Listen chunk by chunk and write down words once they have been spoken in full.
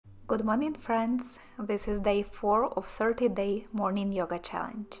Good morning, friends! This is day 4 of 30-day morning yoga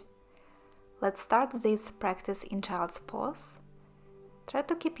challenge. Let's start this practice in child's pose. Try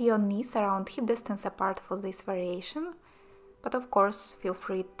to keep your knees around hip distance apart for this variation, but of course feel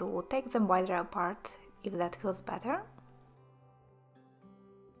free to take them wider apart if that feels better.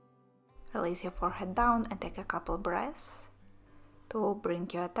 Release your forehead down and take a couple breaths to bring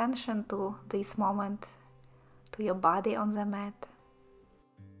your attention to this moment, to your body on the mat.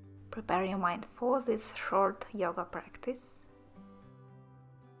 Prepare your mind for this short yoga practice.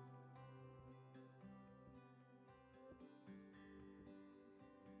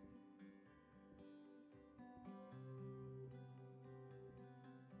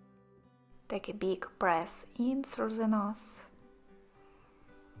 Take a big breath in through the nose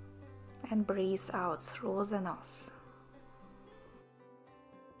and breathe out through the nose.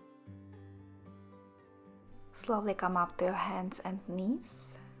 Slowly come up to your hands and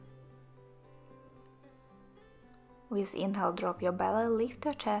knees. With inhale, drop your belly, lift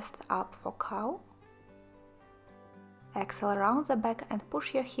your chest up for cow. Exhale, round the back and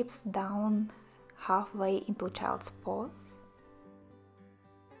push your hips down halfway into child's pose.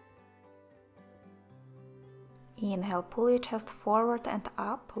 Inhale, pull your chest forward and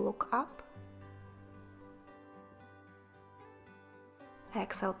up, look up.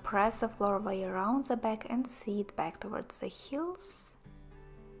 Exhale, press the floor way around the back and seat back towards the heels.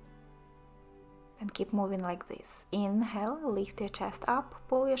 And keep moving like this. Inhale, lift your chest up,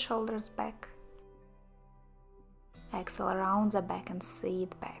 pull your shoulders back. Exhale, around the back and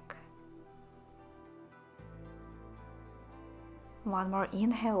seat back. One more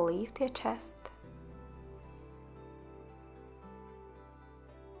inhale, lift your chest.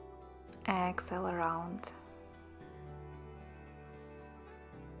 Exhale, around.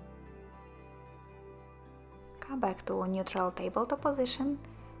 Come back to neutral tabletop position.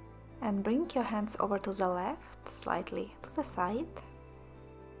 And bring your hands over to the left, slightly to the side.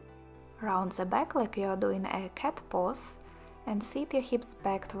 Round the back like you are doing a cat pose and seat your hips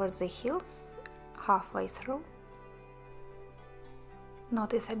back towards the heels, halfway through.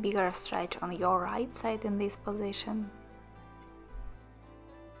 Notice a bigger stretch on your right side in this position.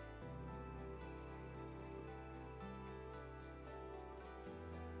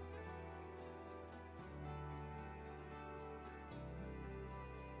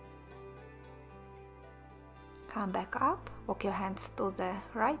 Come back up, walk your hands to the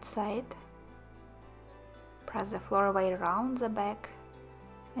right side, press the floor away around the back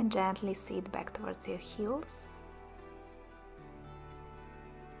and gently sit back towards your heels.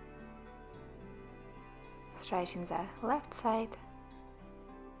 Stretching the left side.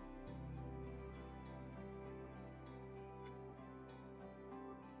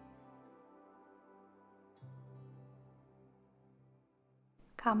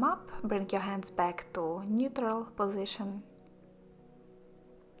 Come up, bring your hands back to neutral position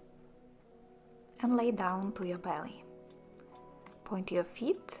and lay down to your belly. Point your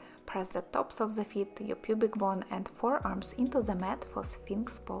feet, press the tops of the feet, your pubic bone and forearms into the mat for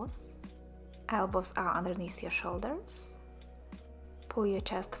Sphinx pose. Elbows are underneath your shoulders. Pull your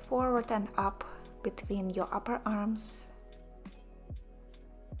chest forward and up between your upper arms.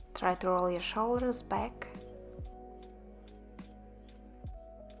 Try to roll your shoulders back.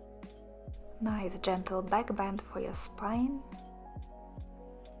 Nice gentle back bend for your spine.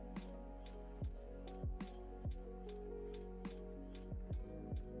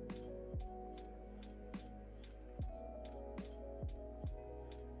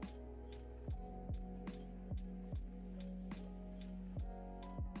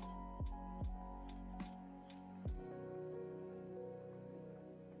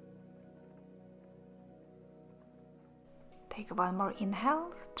 Take one more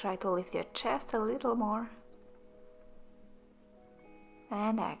inhale, try to lift your chest a little more.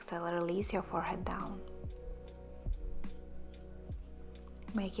 And exhale, release your forehead down.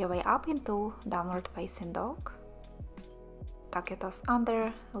 Make your way up into downward facing dog. Tuck your toes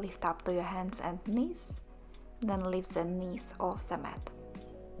under, lift up to your hands and knees, then lift the knees off the mat.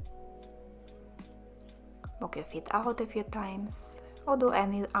 Walk your feet out a few times, or do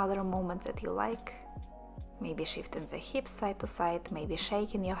any other movements that you like. Maybe shifting the hips side to side, maybe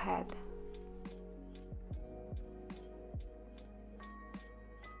shaking your head.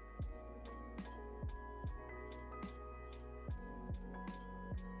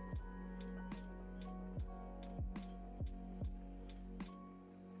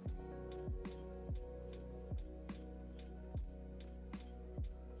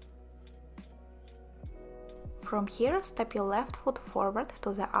 From here, step your left foot forward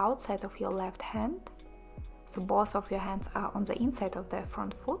to the outside of your left hand. So both of your hands are on the inside of the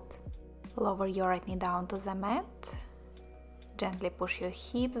front foot. Lower your right knee down to the mat. Gently push your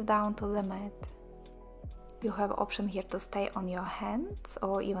hips down to the mat. You have option here to stay on your hands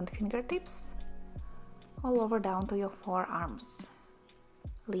or even fingertips, or lower down to your forearms.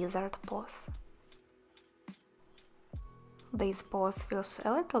 Lizard pose. This pose feels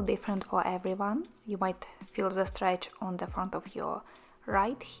a little different for everyone. You might feel the stretch on the front of your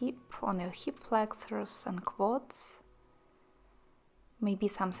right hip, on your hip flexors and quads. Maybe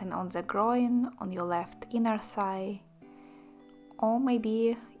something on the groin, on your left inner thigh, or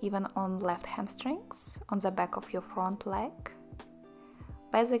maybe even on left hamstrings, on the back of your front leg.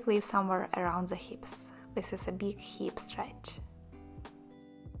 Basically somewhere around the hips. This is a big hip stretch.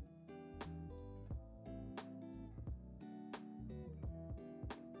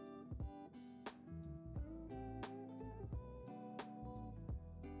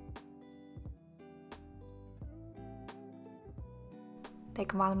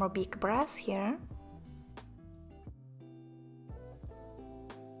 Take one more big breath here.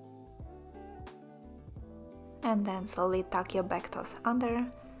 And then slowly tuck your back toes under.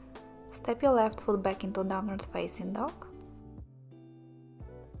 Step your left foot back into downward facing dog.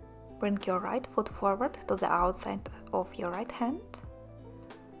 Bring your right foot forward to the outside of your right hand.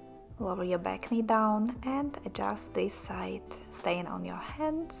 Lower your back knee down and adjust this side, staying on your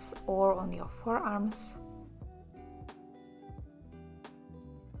hands or on your forearms.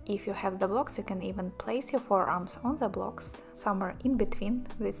 If you have the blocks, you can even place your forearms on the blocks, somewhere in between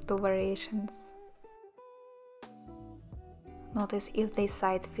these two variations. Notice if this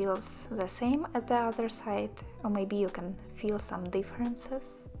side feels the same as the other side, or maybe you can feel some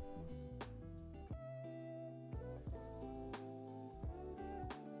differences.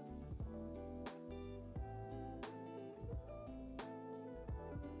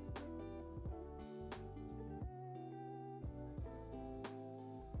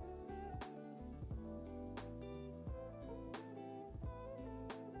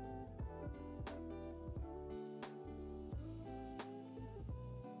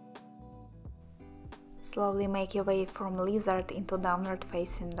 Slowly make your way from lizard into downward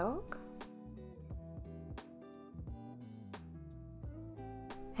facing dog.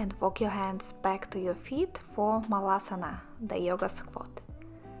 And walk your hands back to your feet for Malasana, the yoga squat.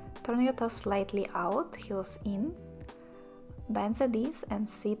 Turn your toes slightly out, heels in. Bend the knees and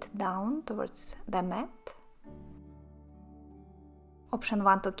sit down towards the mat. Option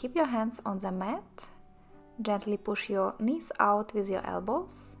 1 to keep your hands on the mat. Gently push your knees out with your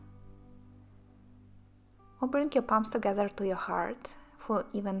elbows. Or bring your palms together to your heart for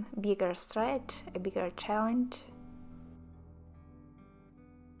even bigger stretch, a bigger challenge.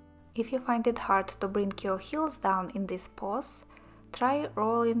 If you find it hard to bring your heels down in this pose, try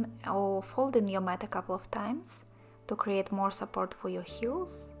rolling or folding your mat a couple of times to create more support for your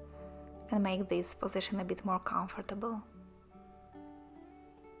heels and make this position a bit more comfortable.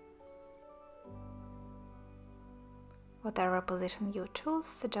 Whatever position you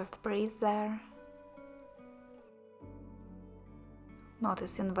choose, just breathe there.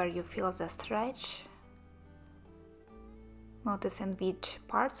 Noticing where you feel the stretch. Noticing which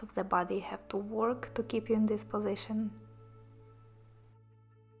parts of the body have to work to keep you in this position.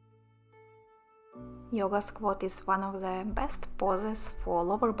 Yoga squat is one of the best poses for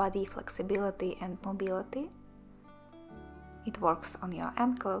lower body flexibility and mobility. It works on your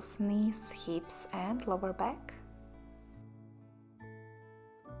ankles, knees, hips and lower back.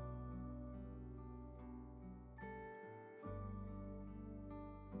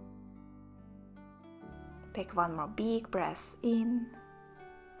 Take one more big breath in,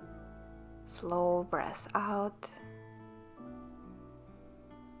 slow breath out,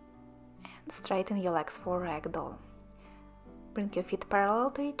 and straighten your legs for ragdoll. Bring your feet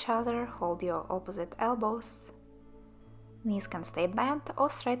parallel to each other, hold your opposite elbows. Knees can stay bent or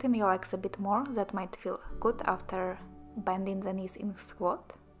straighten your legs a bit more, that might feel good after bending the knees in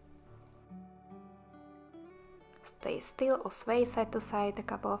squat. Stay still or sway side to side a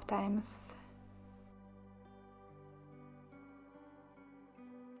couple of times.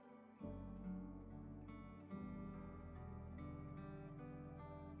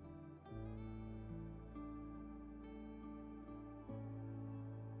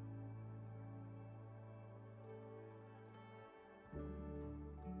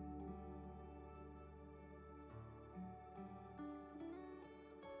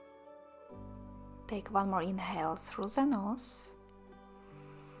 Take one more inhale through the nose.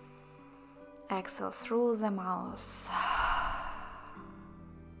 Exhale through the mouth.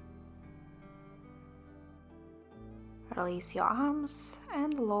 Release your arms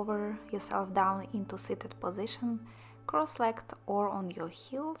and lower yourself down into seated position, cross-legged or on your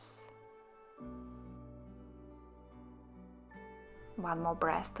heels. One more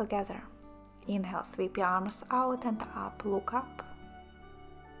breath together. Inhale, sweep your arms out and up, look up.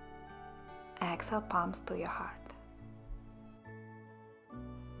 Exhale, palms to your heart.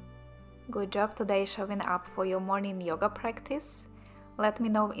 Good job today showing up for your morning yoga practice. Let me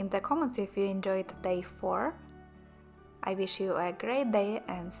know in the comments if you enjoyed day 4. I wish you a great day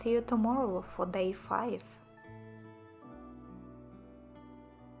and see you tomorrow for day 5.